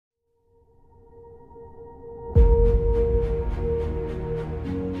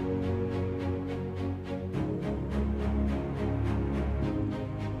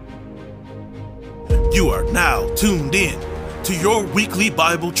You are now tuned in to your weekly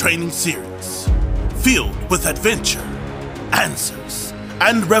Bible training series, filled with adventure, answers,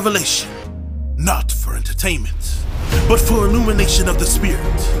 and revelation, not for entertainment, but for illumination of the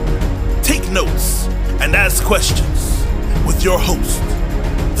Spirit. Take notes and ask questions with your host,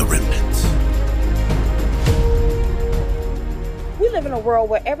 The Remnant. We live in a world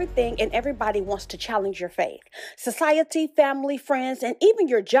where everything and everybody wants to challenge your faith. Society, family, friends, and even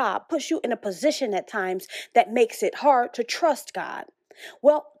your job puts you in a position at times that makes it hard to trust God.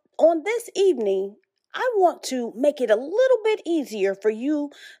 Well, on this evening, I want to make it a little bit easier for you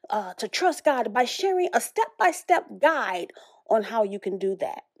to trust God by sharing a step-by-step guide on how you can do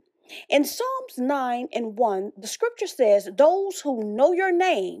that. In Psalms 9:1, the scripture says, "Those who know your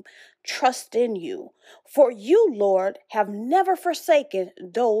name trust in you. For you, Lord, have never forsaken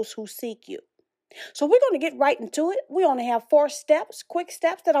those who seek you." So we're going to get right into it. We only have 4 steps, quick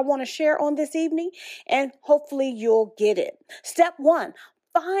steps that I want to share on this evening, and hopefully you'll get it. Step 1,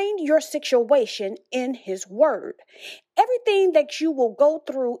 find your situation in His Word. Everything that you will go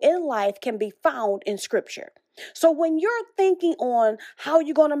through in life can be found in Scripture. So when you're thinking on how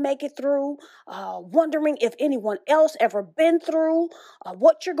you're going to make it through, wondering if anyone else ever been through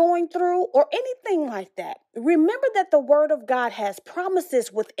what you're going through or anything like that, remember that the Word of God has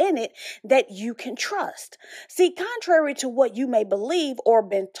promises within it that you can trust. See, contrary to what you may believe or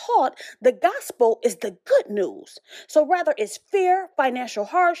been taught, the gospel is the good news. So whether it's fear, financial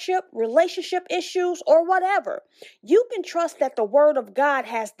hardship, relationship issues, or whatever, you can trust that the Word of God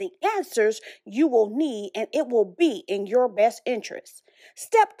has the answers you will need, and it will be in your best interest.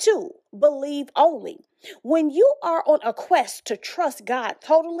 Step 2, believe only. When you are on a quest to trust God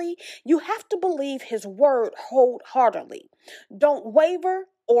totally, you have to believe His Word wholeheartedly. Don't waver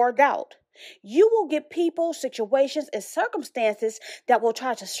or doubt. You will get people, situations, and circumstances that will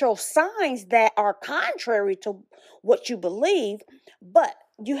try to show signs that are contrary to what you believe, but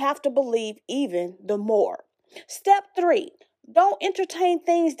you have to believe even the more. Step 3, don't entertain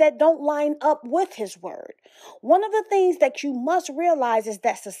things that don't line up with His Word. One of the things that you must realize is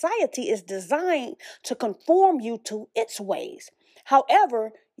that society is designed to conform you to its ways.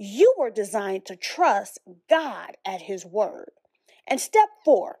 However, you were designed to trust God at His Word. And step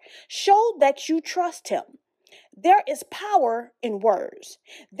 4, show that you trust Him. There is power in words.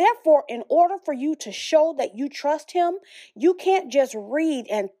 Therefore, in order for you to show that you trust Him, you can't just read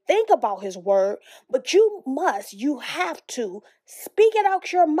and think about His Word, but you have to speak it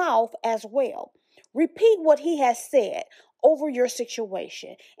out your mouth as well. Repeat what He has said over your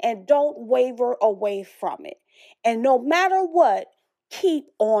situation and don't waver away from it. And no matter what, keep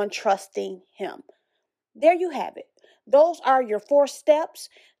on trusting Him. There you have it. Those are your 4 steps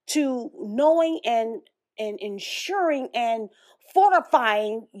to knowing and ensuring and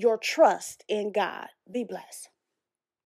fortifying your trust in God. Be blessed.